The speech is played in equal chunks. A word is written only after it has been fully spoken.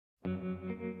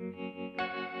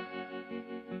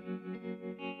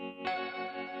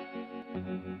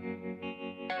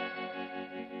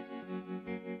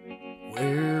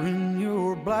wearing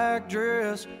your black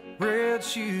dress, red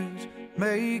shoes,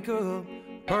 makeup,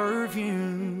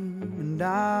 perfume, and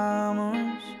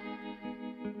diamonds.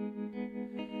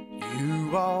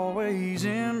 You always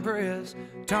impress,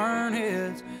 turn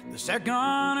heads the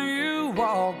second you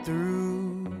walk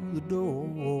through the door.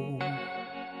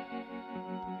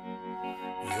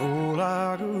 You're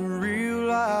like a real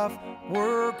life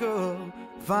work of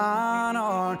fine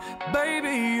art,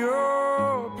 baby,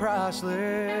 you're priceless.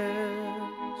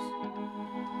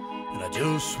 And I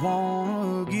just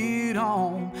wanna get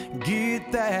home,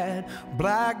 get that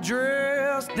black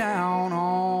dress down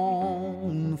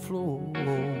on the floor.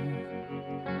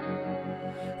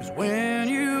 'Cause when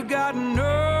you got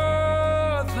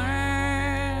nothing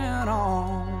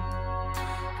on,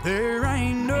 there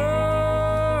ain't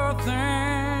nothing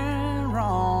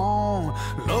wrong.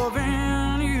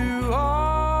 Loving you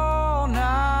all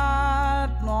night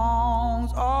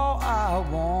long's all I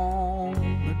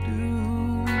wanna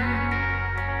do.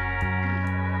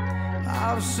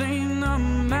 I've seen the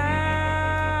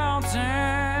mountains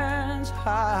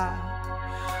high,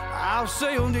 I've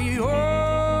sailed the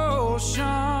ocean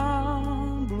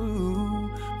blue.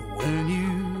 When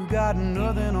you got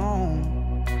nothing on,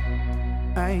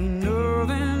 ain't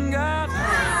nothing got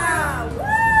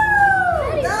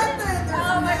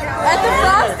At the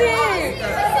frosting!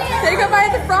 Take a bite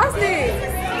at the frosting!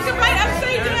 Take a bite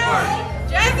upside down!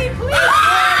 Jazzy, please!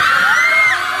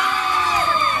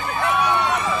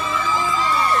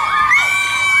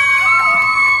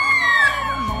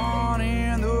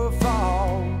 Morning in the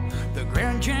fall, the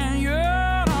Grand Canyon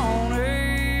on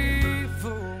a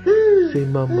full. Say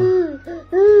mama.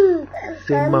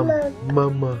 Say mama,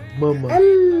 mama, mama.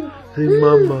 Say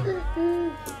mama.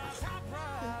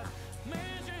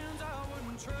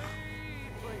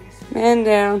 Man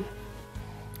down.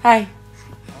 Hi.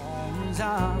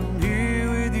 I'm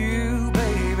here with you,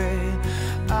 baby.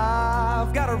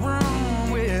 I've got a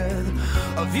room with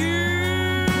a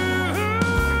view.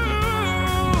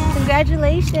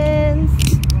 Congratulations!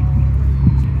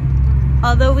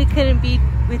 Although we couldn't be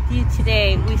with you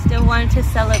today, we still wanted to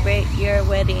celebrate your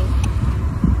wedding.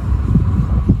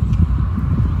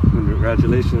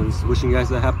 Congratulations. Wishing you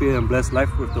guys a happy and blessed life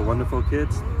with the wonderful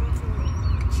kids.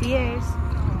 Cheers!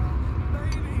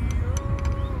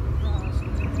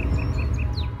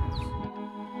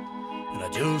 And I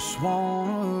just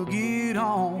wanna get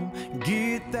home,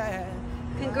 get that.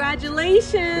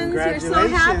 Congratulations. We're so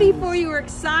happy for you. We're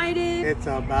excited. It's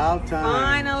about time.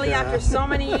 Finally, after so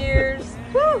many years.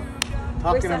 Woo.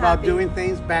 Talking so about happy. doing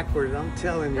things backwards, I'm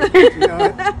telling you. But you know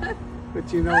what?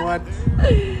 But you know what?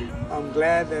 I'm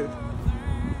glad that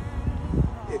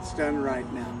it's done right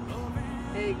now.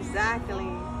 Exactly.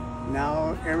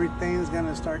 Now everything's going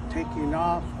to start taking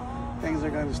off. Things are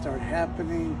going to start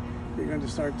happening. You're going to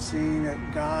start seeing that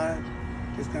God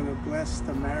is going to bless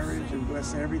the marriage and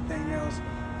bless everything else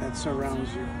that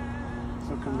surrounds you.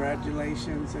 So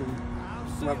congratulations and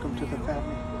welcome to the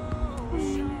family.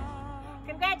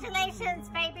 Congratulations,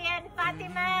 Fabian,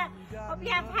 Fatima. Hope you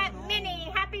have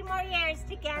many happy more years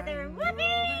together.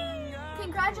 Whoopee!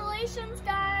 Congratulations,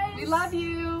 guys. We love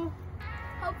you.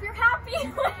 Hope you're happy.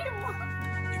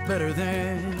 You're better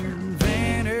than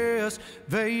Venice,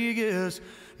 Vegas,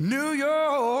 New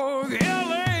York,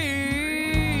 LA,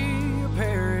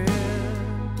 Paris.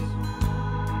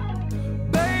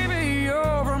 Baby,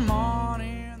 you're Vermont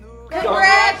in the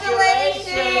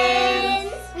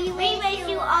Congratulations. We wish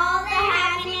you all the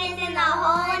happiness in the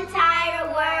whole entire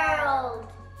world.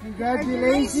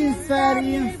 Congratulations,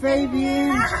 Fatty and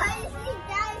Fabian.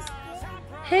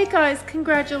 Hey guys,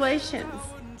 congratulations.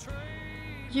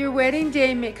 Your wedding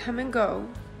day may come and go,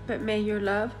 but may your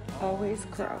love always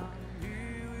grow.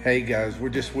 Hey guys, we're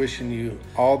just wishing you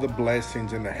all the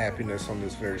blessings and the happiness on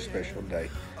this very special day.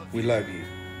 We love you.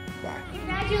 Bye.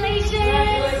 Congratulations.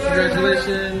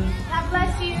 Congratulations. God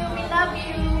bless you. We love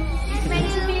you. It's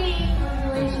meant to be.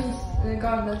 Congratulations.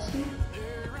 God bless you.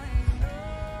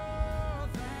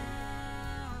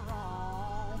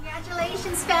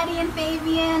 Congratulations, Fatty and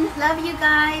Fabian. Love you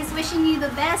guys. Wishing you the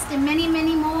best and many,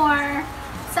 many more.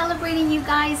 Celebrating you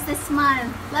guys this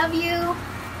month. Love you.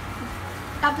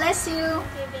 God bless you.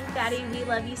 Fabian, Fatty, we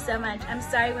love you so much. I'm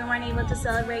sorry we weren't able to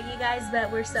celebrate you guys,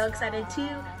 but we're so excited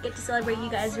to get to celebrate you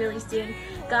guys really soon.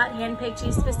 God handpicked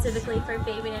you specifically for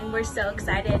Fabian, and we're so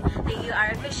excited that you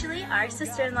are officially our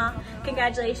sister-in-law.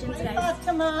 Congratulations, guys.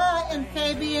 Fatima and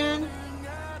Fabian.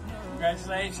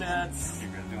 Congratulations.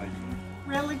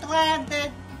 Really glad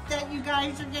that you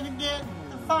guys are going to get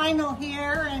the final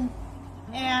here,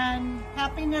 and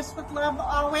happiness with love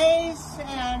always.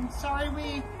 And sorry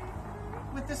we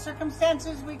with the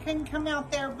circumstances, we couldn't come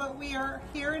out there, but we are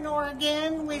here in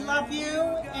Oregon. We love you,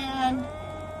 and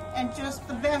just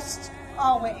the best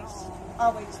always.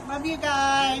 Always. Love you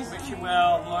guys. Wish you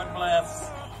well. Lord bless.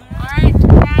 All right,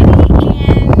 Patty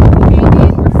and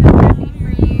Fabian, we're so happy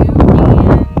for you.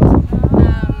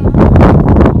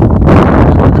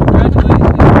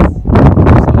 Congratulations.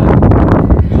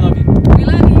 We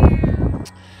love you.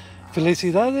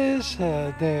 Felicidades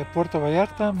de Puerto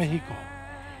Vallarta, Mexico.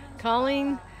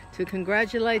 Calling to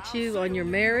congratulate you on your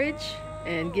marriage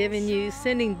and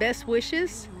sending best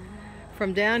wishes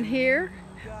from down here.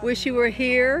 Wish you were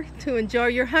here to enjoy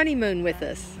your honeymoon with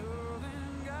us.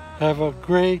 Have a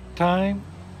great time.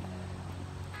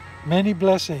 Many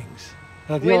blessings.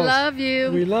 Adios. We love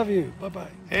you. We love you. Bye-bye.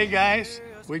 Hey guys,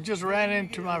 we just ran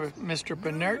into Mr.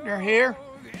 Benertner here,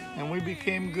 and we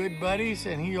became good buddies,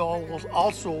 and he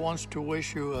also wants to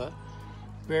wish you a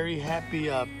very happy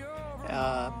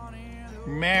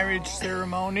marriage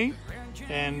ceremony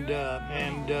and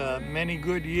many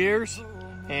good years,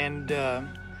 and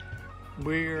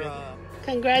we're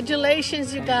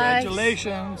Congratulations, you guys.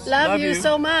 Congratulations. Love you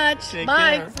so much. Take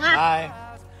Bye. care. Bye.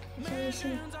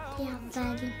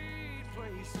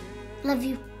 Love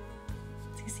you.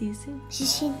 See you soon.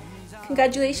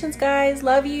 Congratulations, guys.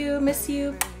 Love you. Miss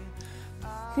you.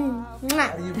 How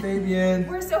are you, Fabian?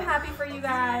 We're so happy for you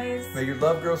guys. May your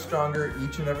love grow stronger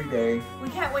each and every day. We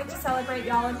can't wait to celebrate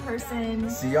y'all in person.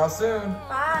 See y'all soon.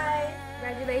 Bye.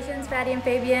 Congratulations, Patty and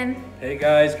Fabian. Hey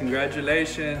guys,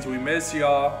 congratulations. We miss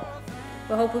y'all.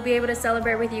 We hope we'll be able to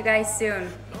celebrate with you guys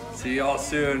soon. See y'all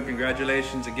soon.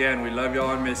 Congratulations again. We love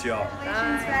y'all and miss y'all.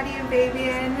 Congratulations, Patty and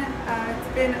Fabian.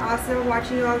 It's been awesome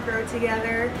watching you all grow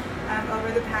together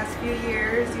over the past few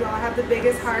years. You all have the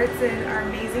biggest hearts and are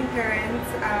amazing parents.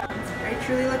 I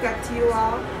truly look up to you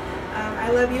all.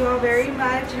 I love you all very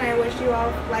much, and I wish you all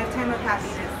a lifetime of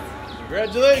happiness.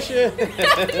 Congratulations!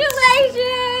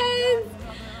 Congratulations!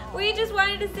 We just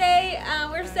wanted to say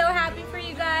we're so happy for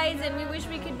you guys, and we wish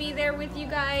we could be there with you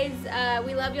guys.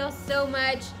 We love y'all so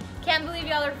much. Can't believe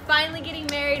y'all are finally getting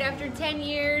married after 10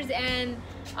 years and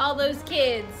all those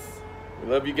kids. We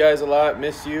love you guys a lot.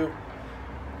 Miss you.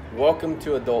 Welcome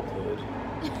to adulthood.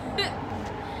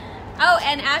 Oh,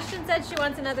 and Ashton said she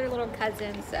wants another little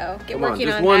cousin, so get Come on, working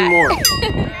just on one that. more.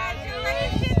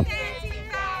 Congratulations, Auntie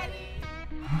Patty.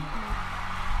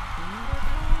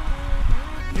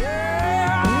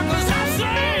 Yeah, 'cause I've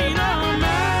seen a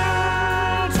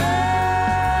mountain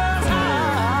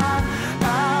high.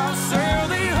 I'll sail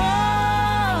the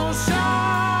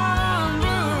ocean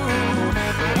blue.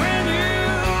 When you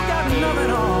got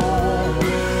nothing on,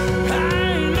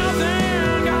 ain't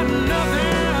nothing, got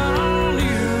nothing on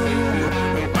you.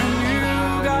 When you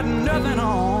got nothing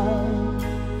on,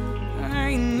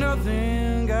 ain't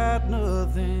nothing, got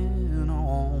nothing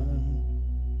on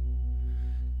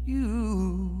you.